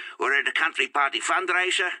utility, or at a country party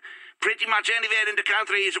fundraiser. Pretty much anywhere in the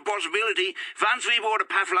country is a possibility. Once we bought a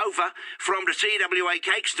pavlova from the CWA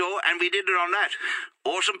cake store, and we did it on that.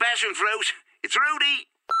 Awesome passion fruit. It's Rudy.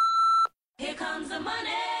 Here comes the money.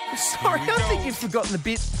 Sorry, I think you've forgotten the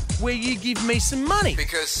bit where you give me some money.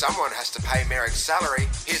 Because someone has to pay Merrick's salary.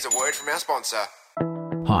 Here's a word from our sponsor.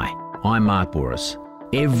 Hi, I'm Mark Bouris.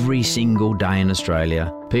 Every single day in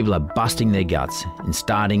Australia, people are busting their guts in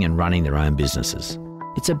starting and running their own businesses.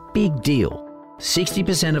 It's a big deal.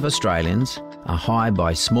 60% of Australians are hired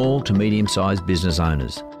by small to medium-sized business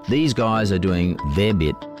owners. These guys are doing their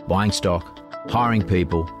bit, buying stock, hiring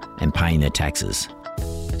people and paying their taxes.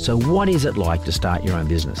 So what is it like to start your own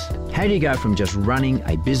business? How do you go from just running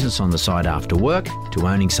a business on the side after work to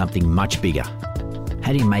owning something much bigger?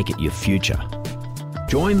 How do you make it your future?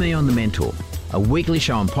 Join me on The Mentor, a weekly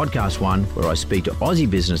show on Podcast One where I speak to Aussie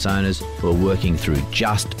business owners who are working through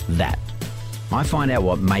just that. I find out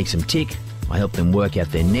what makes them tick. I help them work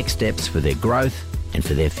out their next steps for their growth and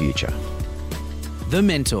for their future. The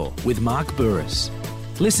Mentor with Mark Bouris.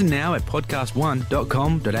 Listen now at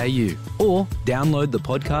podcastone.com.au or download the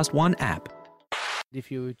Podcast One app.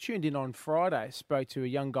 If you were tuned in on Friday, spoke to a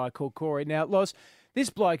young guy called Corey. Now, Loz, this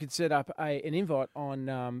bloke had set up an invite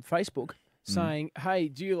on Facebook saying, hey,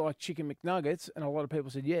 do you like chicken McNuggets? And a lot of people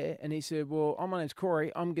said, yeah. And he said, well, my name's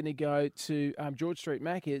Corey. I'm going to go to George Street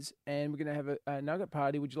Maccas and we're going to have a nugget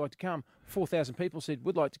party. Would you like to come? 4,000 people said,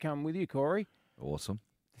 would like to come with you, Corey. Awesome.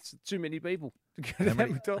 It's too many people to go to that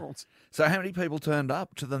McDonald's. So how many people turned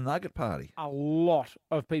up to the nugget party? A lot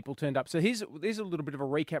of people turned up. So here's a little bit of a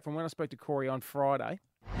recap from when I spoke to Corey on Friday.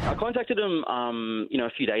 I contacted him, a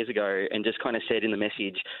few days ago and just kind of said in the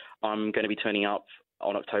message, I'm going to be turning up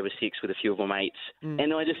on October 6th with a few of my mates. And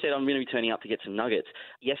then I just said, I'm going to be turning up to get some nuggets.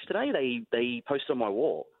 Yesterday, they posted on my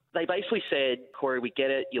wall. They basically said, Corey, we get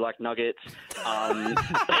it. You like nuggets. We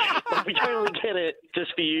totally get it.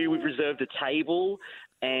 Just for you, we've reserved a table.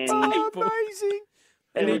 And amazing.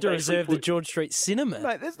 They need to reserve the George Street Cinema.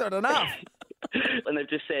 Mate, that's not enough. And they've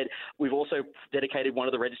just said, we've also dedicated one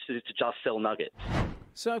of the registers to just sell nuggets.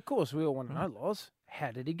 So, of course, we all want to know, Loz,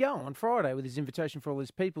 how did he go on Friday with his invitation for all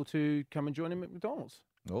his people to come and join him at McDonald's?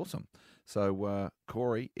 Awesome. So,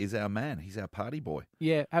 Corey is our man. He's our party boy.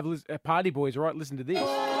 Yeah, party boys, right? Listen to this.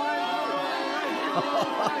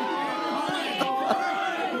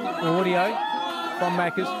 Audio from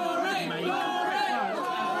Maccas.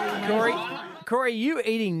 Corey, you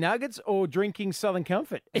eating nuggets or drinking Southern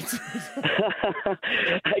Comfort? Hey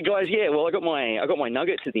guys, yeah. Well, I got my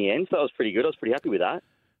nuggets at the end, so that was pretty good. I was pretty happy with that.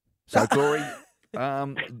 So, Corey,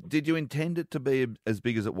 did you intend it to be as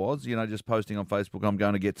big as it was? You know, just posting on Facebook, I'm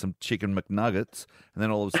going to get some chicken McNuggets, and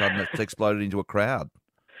then all of a sudden it's exploded into a crowd.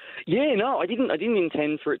 Yeah, no, I didn't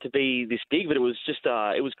intend for it to be this big, but it was just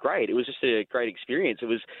it was great. It was just a great experience. It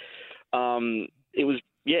was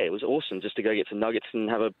awesome just to go get some nuggets and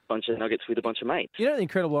have a bunch of nuggets with a bunch of mates. You know, the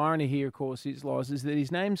incredible irony here, of course, is that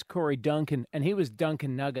his name's Corey Duncan, and he was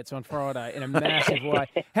Duncan Nuggets on Friday in a massive way.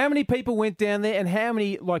 How many people went down there, and how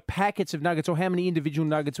many packets of nuggets, or how many individual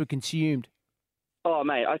nuggets were consumed? Oh,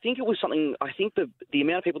 mate, I think it was something. I think the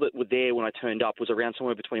amount of people that were there when I turned up was around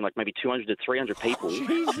somewhere between maybe 200 to 300 people.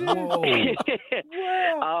 Whoa.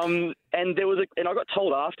 Wow. And there was and I got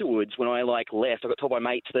told afterwards when I left, I got told by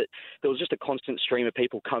mates that there was just a constant stream of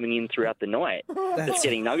people coming in throughout the night, just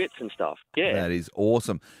getting nuggets and stuff. Yeah, that is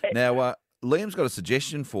awesome. Now, Liam's got a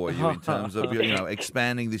suggestion for you in terms of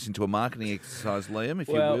expanding this into a marketing exercise, Liam, if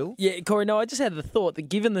you will. Yeah, Corey, no, I just had the thought that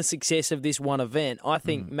given the success of this one event, I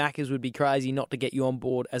think Maccas would be crazy not to get you on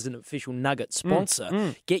board as an official nugget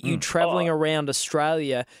sponsor, get you travelling around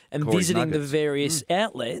Australia and Corey's visiting Nuggets. the various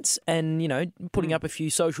outlets and, putting up a few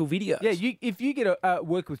social videos. Yeah, if you get a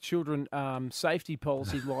work with children safety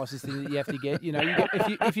policy licence thing that you have to get,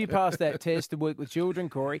 if you pass that test to work with children,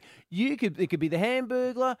 Corey, it could be the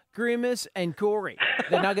Hamburglar, Grimace, and Corey,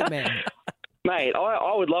 the Nugget Man. Mate,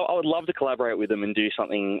 I would love to collaborate with them and do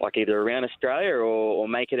something like either around Australia or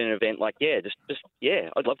make it an event like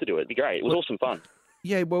I'd love to do it. It'd be great. It was awesome fun.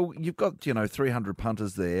 Yeah, well, you've got 300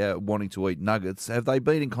 punters there wanting to eat nuggets. Have they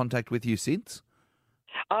been in contact with you since?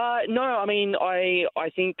 No, I mean, I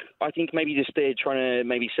think maybe just they're trying to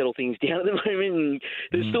maybe settle things down at the moment.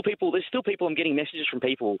 There's still people. I'm getting messages from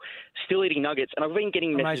people still eating nuggets, and I've been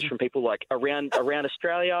getting messages from people like around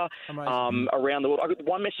Australia, around the world.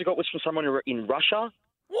 One message I got was from someone in Russia.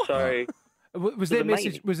 What? So was their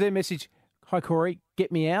message? Was their message? Hi, Corey,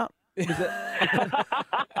 get me out.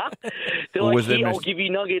 They're like, I'll give you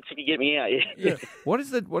nuggets if you get me out. Yeah.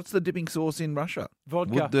 What's the dipping sauce in Russia?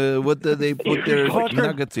 Vodka. What do they put their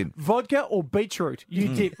nuggets in? Vodka or beetroot? You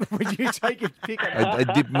dip when you take a pick. I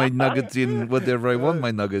dip my nuggets in whatever I want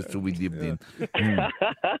my nuggets to be dipped in.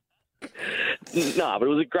 No, but it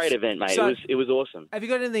was a great event, mate. So, it was awesome. Have you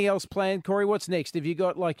got anything else planned, Corey? What's next? Have you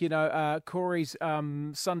got Corey's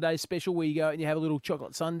Sunday special where you go and you have a little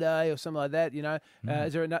chocolate sundae or something like that?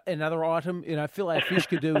 Is there another item? Fill our fish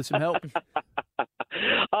could do with some help.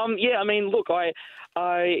 Yeah, I mean, look,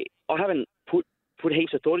 I haven't put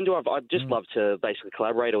heaps of thought into it. I'd just love to basically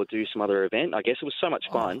collaborate or do some other event. I guess it was so much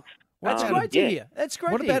fun. That's great to hear. That's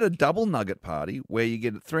great. What about a double nugget party where you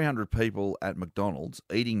get 300 people at McDonald's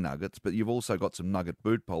eating nuggets, but you've also got some nugget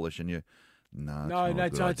boot polish and you... No,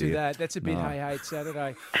 don't do that. That's a bit hey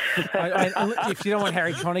Saturday. If you don't want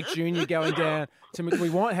Harry Connick Jr. going down to we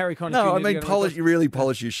want Harry Connick Jr. No, I mean you really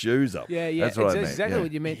polish your shoes up. Yeah, that's what I meant. Exactly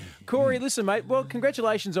what you meant. Corey, listen, mate. Well,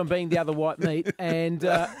 congratulations on being the other white meat, and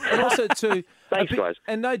also to thanks, guys.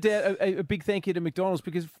 And no doubt a big thank you to McDonald's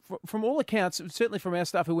because from all accounts, certainly from our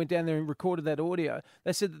staff who went down there and recorded that audio,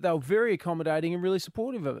 they said that they were very accommodating and really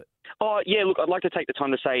supportive of it. Oh yeah, look, I'd like to take the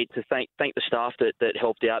time to thank the staff that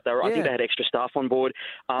helped out. I think they had extra staff on board.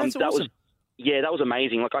 That's awesome. That was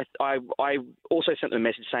amazing. Like I also sent them a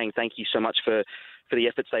message saying thank you so much for the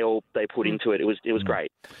efforts they put into it. It was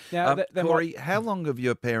great. Now, Corey, how long have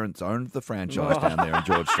your parents owned the franchise down there in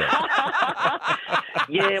George Street?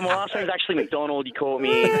 Yeah, my last name's actually McDonald. You caught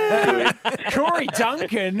me. Corey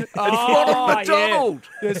Duncan. McDonald.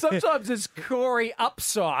 Yeah, sometimes it's Corey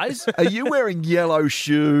upsize. Are you wearing yellow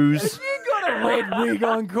shoes? Have you got a red wig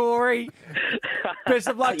on, Corey? Best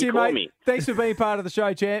of luck to you, mate. Thanks for being part of the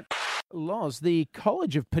show, champ. Loz, the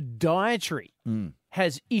College of Podiatry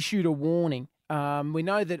has issued a warning. We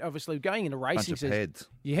know that obviously going into racing bunch of peds.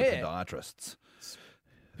 Yeah. Podiatrists.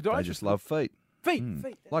 They just love feet. Feet.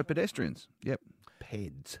 Like pedestrians. Yep.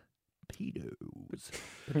 Peds. Pedos.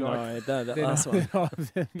 No, the last one.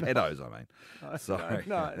 Pedos, I mean. Sorry.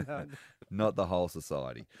 No. Not the whole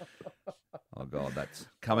society. Oh, God, that's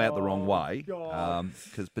come out the wrong way.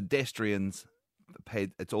 Because pedestrians,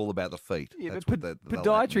 it's all about the feet. Yeah, that's but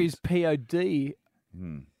podiatry is POD.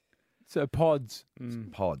 So pods.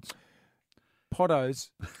 Pods.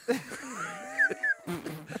 Podos.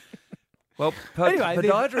 Well, anyway,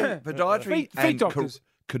 podiatry feet and doctors.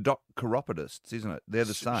 chiropodists, isn't it? They're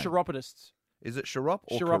the same. Chiropodists. Is it chirop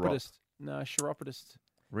or chiropodist? No, chiropodists.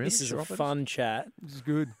 Really? This is a fun chat. This is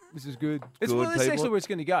good. It's good, this is actually where it's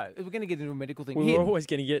going to go. We're going to get into a medical thing. We're always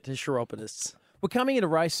going to get to chiropodists. We're coming into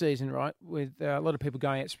race season, right, with a lot of people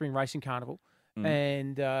going out spring racing carnival.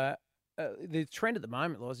 And the trend at the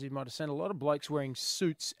moment, Loz, you might have seen a lot of blokes wearing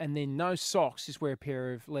suits and then no socks, just wear a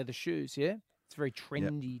pair of leather shoes, yeah? It's very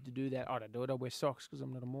trendy to do that. I don't do it. I wear socks because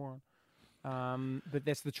I'm not a moron. But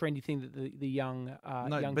that's the trendy thing that the young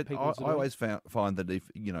people do. I always find that if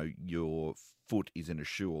your foot is in a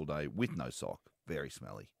shoe all day with no sock, very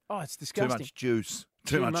smelly. Oh, it's disgusting. Too much juice.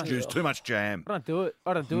 Too much juice. Too much jam. I don't do it.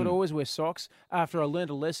 I always wear socks. After I learned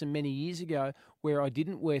a lesson many years ago where I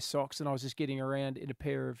didn't wear socks and I was just getting around in a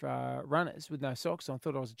pair of runners with no socks on, I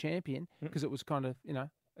thought I was a champion because it was kind of,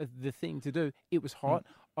 the thing to do. It was hot.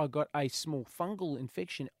 I got a small fungal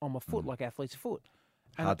infection on my foot, like athlete's foot.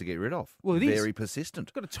 And hard to get rid of. Well, it very is.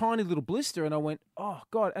 persistent. Got a tiny little blister, and I went, oh,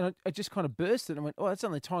 God. And I just kind of bursted. I went, oh, that's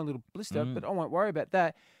only a tiny little blister, but I won't worry about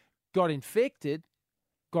that. Got infected,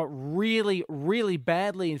 got really, really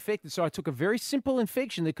badly infected. So I took a very simple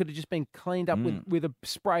infection that could have just been cleaned up with a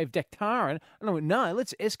spray of Dactarin. And I went, no,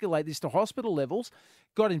 let's escalate this to hospital levels.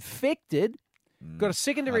 got infected, got a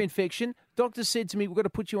secondary infection. Doctor said to me, we've got to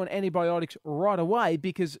put you on antibiotics right away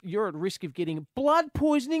because you're at risk of getting blood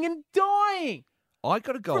poisoning and dying. I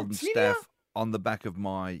got a golden tinea? staph on the back of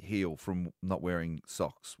my heel from not wearing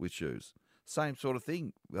socks with shoes. Same sort of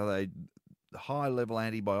thing. Are they high-level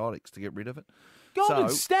antibiotics to get rid of it? Golden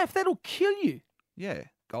staph, that'll kill you. Yeah.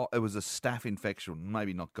 It was a staph infection.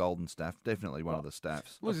 Maybe not golden staph. Definitely one of the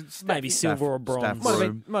staphs. Was it staph? Maybe silver or bronze.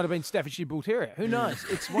 Might have been Staffordshire Bull Terrier. Who knows?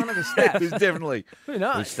 It's one of the staphs. It was definitely. Who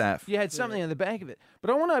knows? It was staph. You had something on the back of it.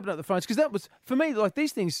 But I want to open up the phones because that was, for me, like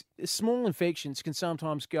these things, small infections can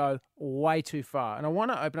sometimes go way too far. And I want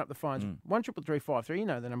to open up the phones. 1-333-533. You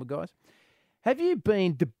know the number, guys. Have you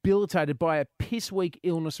been debilitated by a pissweak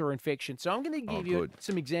illness or infection? So I'm going to give you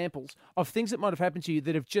some examples of things that might have happened to you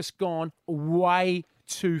that have just gone way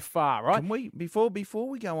too far, right? Can we before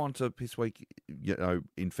we go on to pissweak,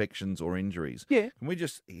 infections or injuries? Yeah. Can we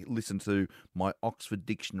just listen to my Oxford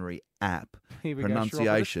Dictionary app Here we go,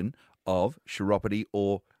 pronunciation of chiropody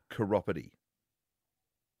or chiropody?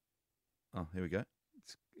 Oh, here we go.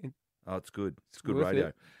 Oh, it's good. It's good radio.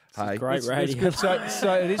 It. Hey, great radio. It's good.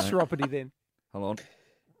 So it is chiropody then. Hold on.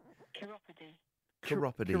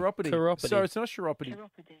 Chiropody. Chiropody. So it's not chiropody.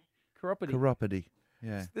 Chiropody. Chiropody.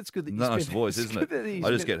 Yeah. That's good that you Nice spent- voice, it's isn't good that it? you I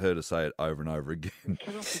just spent- get her to say it over and over again.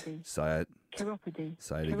 Say it. Say it again.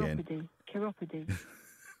 Say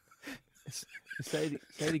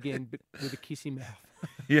it again, but with a kissy mouth.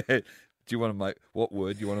 Yeah. Do you want to make what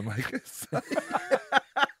word do you want to make it say?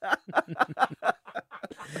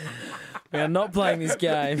 We are not playing this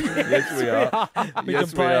game. Yes, we are. We Yes,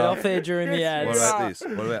 can play we it are. off air during the ads. What about this?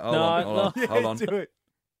 What about hold on. Do it.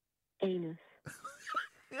 Anus.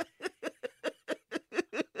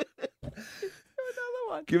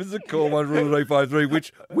 Give us a call 1-353.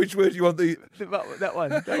 Which word do you want the That one.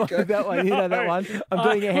 That one. You know that one. I'm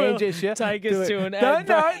doing a hand gesture. Take Do us it. to an No, ad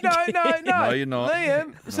no, break. no. No, you're not.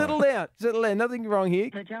 Liam, settle down. Settle down. Nothing wrong here.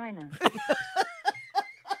 Vagina.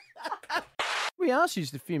 We asked you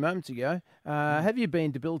just a few moments ago, have you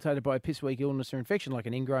been debilitated by a pissweak illness or infection like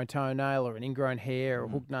an ingrown toenail or an ingrown hair or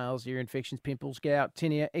hook nails, ear infections, pimples, gout,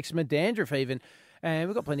 tinea, eczema, dandruff even? And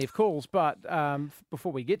we've got plenty of calls, but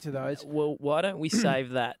before we get to those... Well, why don't we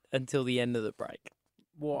save that until the end of the break?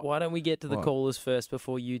 What? Why don't we get to the What? callers first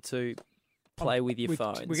before you two play with your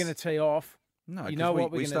phones? We're going to tee off. No, You know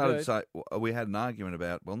what we're we gonna started do? to say we had an argument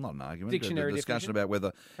about not an argument, Dictionary but a discussion definition? about whether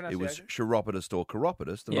it was Pronunciation? chiropodist or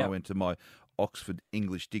chiropodist, and Yeah. I went to my Oxford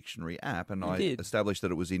English Dictionary app, and I did. established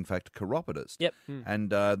that it was in fact chiropodist. Yep.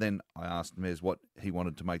 And then I asked Mez what he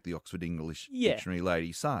wanted to make the Oxford English Yeah. Dictionary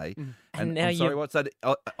lady say. And now I'm sorry, you- what's that?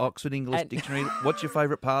 Oxford English And- Dictionary. What's your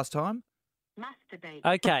favourite pastime? Masturbate.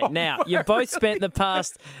 Okay, now you both spent the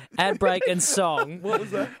past ad break and song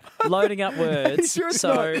loading up words. Sure it's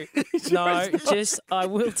so not. no, just I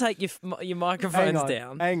will take your microphones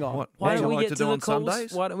down. Hang on. What? Why What do don't you we like get to to do the on calls?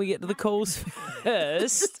 Sundays? Why don't we get to the calls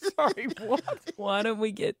first? Sorry, what? Why don't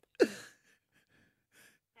we get?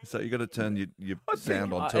 So you got to turn your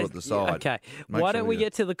sound on at the side. Okay. Make Why sure don't we you-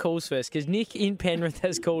 get to the calls first? Because Nick in Penrith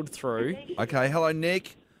has called through. Okay, hello,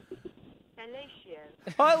 Nick.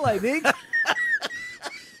 Hi, Nick.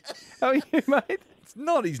 How are you, mate? It's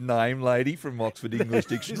not his name, lady, from Oxford English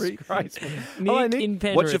Dictionary. Disgraceful. Nick Hi, Nick. in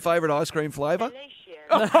Penrith. What's your favourite ice cream flavour?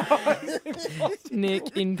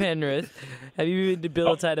 Nick in Penrith, have you been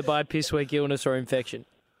debilitated by a pissweak illness or infection?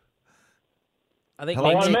 I think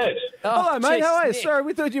Hello, Nick- mate. Oh, Hello, mate. jeez, How are you? Nick. Sorry,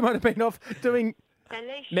 we thought you might have been off doing...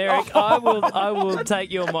 Merrick, I will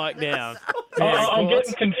take your mic down. Merrick, I'm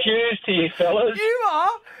what's- getting confused here, fellas. You are?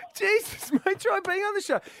 Jesus, mate, try being on the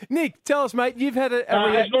show. Nick, tell us, mate, you've had a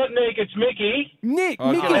It's not Nick, it's Mickey. Nick,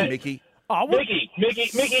 Oh, Mickey. hello, Mickey. Oh, what?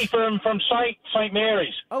 Mickey from St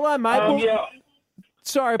Mary's. Hello, mate. Well, Yeah.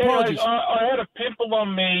 sorry, Anyways, apologies. I had a pimple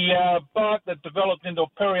on my butt that developed into a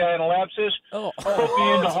perianal abscess. Oh. Put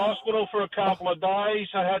me into hospital for a couple of days.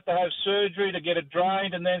 I had to have surgery to get it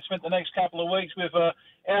drained, and then spent the next couple of weeks with a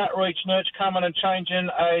outreach nurse coming and changing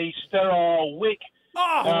a sterile wick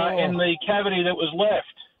in the cavity that was left.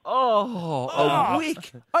 A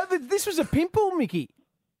wick. Oh, this was a pimple, Mickey.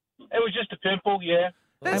 It was just a pimple, yeah,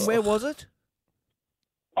 And where was it?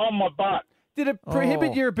 on my butt. Did it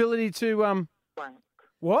prohibit Oh. your ability to,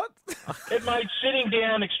 what? It made sitting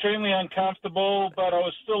down extremely uncomfortable, but I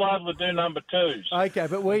was still able to do number twos. Okay,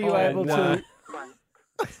 but were you Oh, able no. to...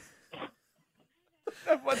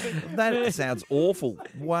 That sounds awful.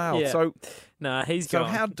 Wow. Yeah. So he's So gone.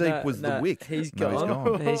 how deep was the wick? He's No, he's gone.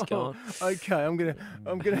 gone. He's gone. Okay, I'm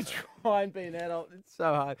gonna try and be an adult. It's so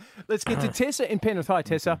hard. Let's get to Tessa in Penrith. Hi,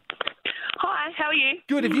 Tessa. Hi. how are you?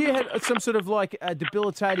 Good. Have you had some sort of like a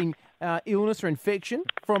debilitating illness or infection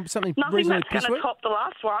from something Nothing reasonably that's going to pissweak? top the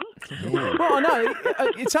last one. Well, I know.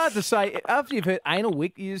 It's hard to say. After you've heard anal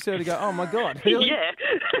wick, you just sort of go, oh, my God. Really? Yeah.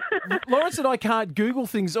 Lawrence and I can't Google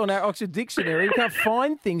things on our Oxford Dictionary. We can't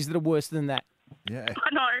find things that are worse than that. Yeah.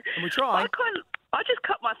 I know. And we try. I just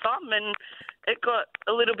cut my thumb and it got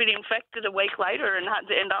a little bit infected a week later and had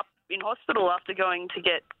to end up in hospital after going to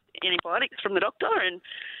get antibiotics from the doctor, and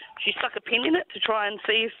she stuck a pin in it to try and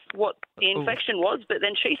see what the infection was, but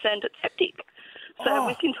then she sent it septic. So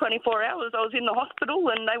within 24 hours I was in the hospital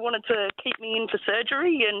and they wanted to keep me in for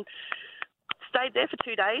surgery and stayed there for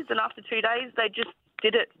 2 days, and after 2 days they just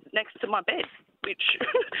did it next to my bed, which...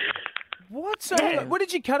 What? So what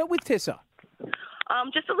did you cut it with, Tessa?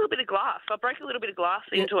 Just a little bit of glass. I broke a little bit of glass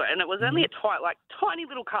into it, and it was only a tiny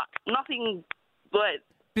little cut. Nothing,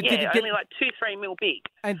 only like 2-3 mil big.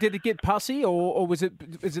 And did it get pussy, or was it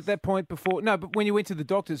that point before? No, but when you went to the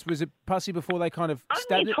doctors, was it pussy before they kind of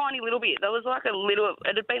stabbed Only it? a tiny little bit. There was like a little.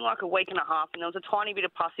 It had been like a week and a half, and there was a tiny bit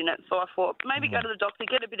of pus in it. So I thought maybe go to the doctor,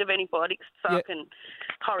 get a bit of antibiotics, so I can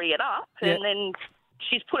hurry it up, and then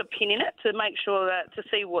she's put a pin in it to make sure to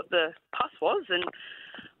see what the pus was, and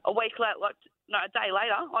a week later, a day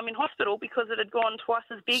later, I'm in hospital because it had gone twice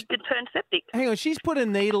as big and turned septic. Hang on, she's put a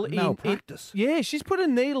needle in. She's put a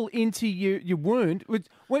needle into your wound.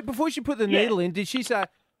 Wait, before she put the needle in, did she say,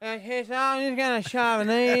 I'm just going to shove a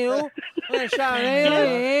needle. I'm going to shove a needle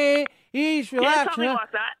in here. You just relax. Something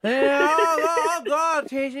like that. Oh, God,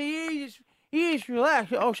 Tessa, you just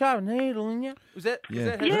relax. I'll shove a needle in you. Was that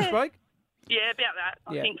how she spoke? Yeah, about that.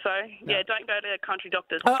 I think so. No. Yeah, don't go to country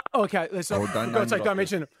doctors. Okay, let's not. Don't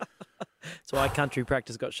mention it. That's why country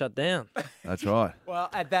practice got shut down. That's right. Well,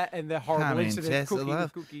 at that and the horrible Come in, incident,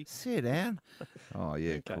 Tessa, cookie. Sit down. Oh,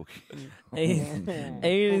 yeah, Cookie.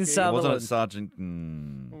 Ian Sutherland. Wasn't it Sergeant?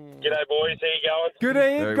 G'day, boys. How you going? Good,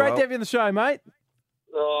 Ian. Very Great well. to have you on the show, mate.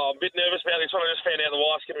 Oh, I'm a bit nervous about this one. I just found out the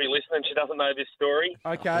wife's going to be listening. She doesn't know this story.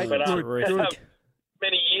 Okay, But, good.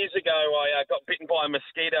 many years ago, I got bitten by a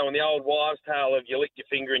mosquito, and the old wives' tale of you lick your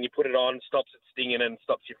finger and you put it on, stops it stinging and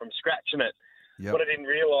stops you from scratching it. Yep. What I didn't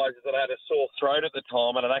realise is that I had a sore throat at the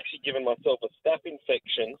time, and I'd actually given myself a staph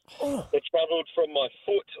infection that travelled from my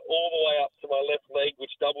foot all the way up to my left leg, which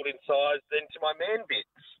doubled in size, then to my man bits.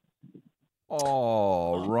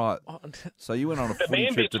 Oh, right. So you went on a The footy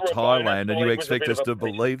man trip to bits were a bonus, Thailand and but you it was a expect bit us of a to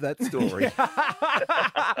believe that story?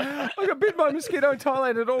 I got bitten by a mosquito in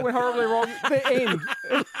Thailand. It all went horribly wrong. The end.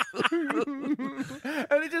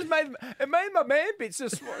 And it just made my man bits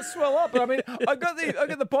just swell up. I mean, I got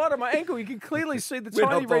the bite of my ankle. You can clearly see the We're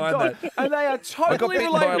tiny not red buying dot, that. and they are I got totally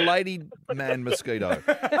bitten by a related. lady man mosquito.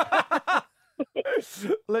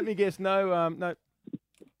 Let me guess. No.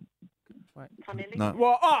 Wait. No.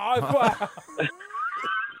 Well,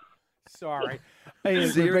 sorry. Ian,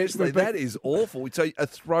 Seriously, that is awful. So a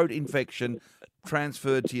throat infection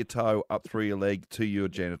transferred to your toe, up through your leg, to your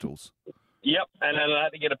genitals. Yep, and then I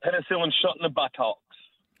had to get a penicillin shot in the buttocks.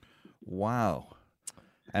 Wow.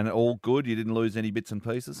 And all good? You didn't lose any bits and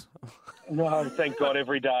pieces? No, thank God,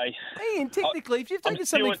 every day. Ian, technically, if you've I'm taken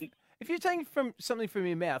something, if you've taken something from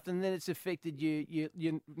your mouth and then it's affected your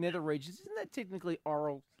nether regions, isn't that technically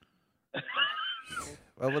oral?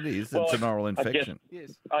 Well, it is. Well, It's an oral I infection.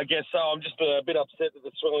 Yes. I guess so. I'm just a bit upset that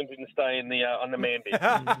the swelling didn't stay in the on the man bit.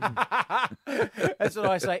 That's what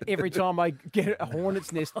I say every time I get a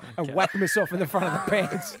hornet's nest and whack myself in the front of the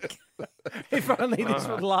pants. If only this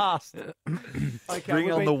would last. Okay,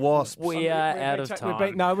 Bring on the wasps. We are out of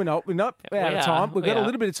time. No, we're not. We're not out of time. We've got a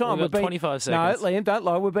little bit of time. We've got 25 seconds. No, Liam, don't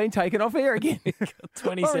lie. We've been taken off air again.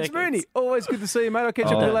 20 Lawrence seconds. Mooney, always good to see you, mate. I'll catch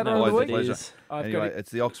up with you later on in the always week. a pleasure. Anyway,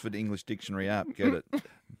 it's the Oxford English Dictionary app. Get it.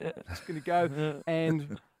 It's going to go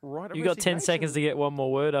and right. You got 10 seconds to get one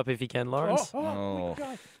more word up if you can, Lawrence. Oh,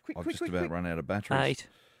 I've just about run out of batteries. 8.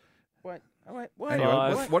 Wait.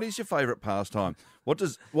 Anyway, what is your favourite pastime? What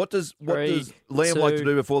does Three, Liam like to 2.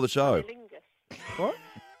 do before the show? What?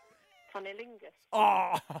 Cunnilingus.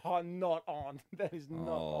 Oh, not on. That is not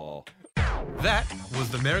on. That was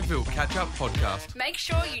the Merrickville Catch Up Podcast. Make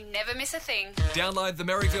sure you never miss a thing. Download the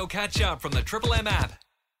Merrickville Catch Up from the Triple M app.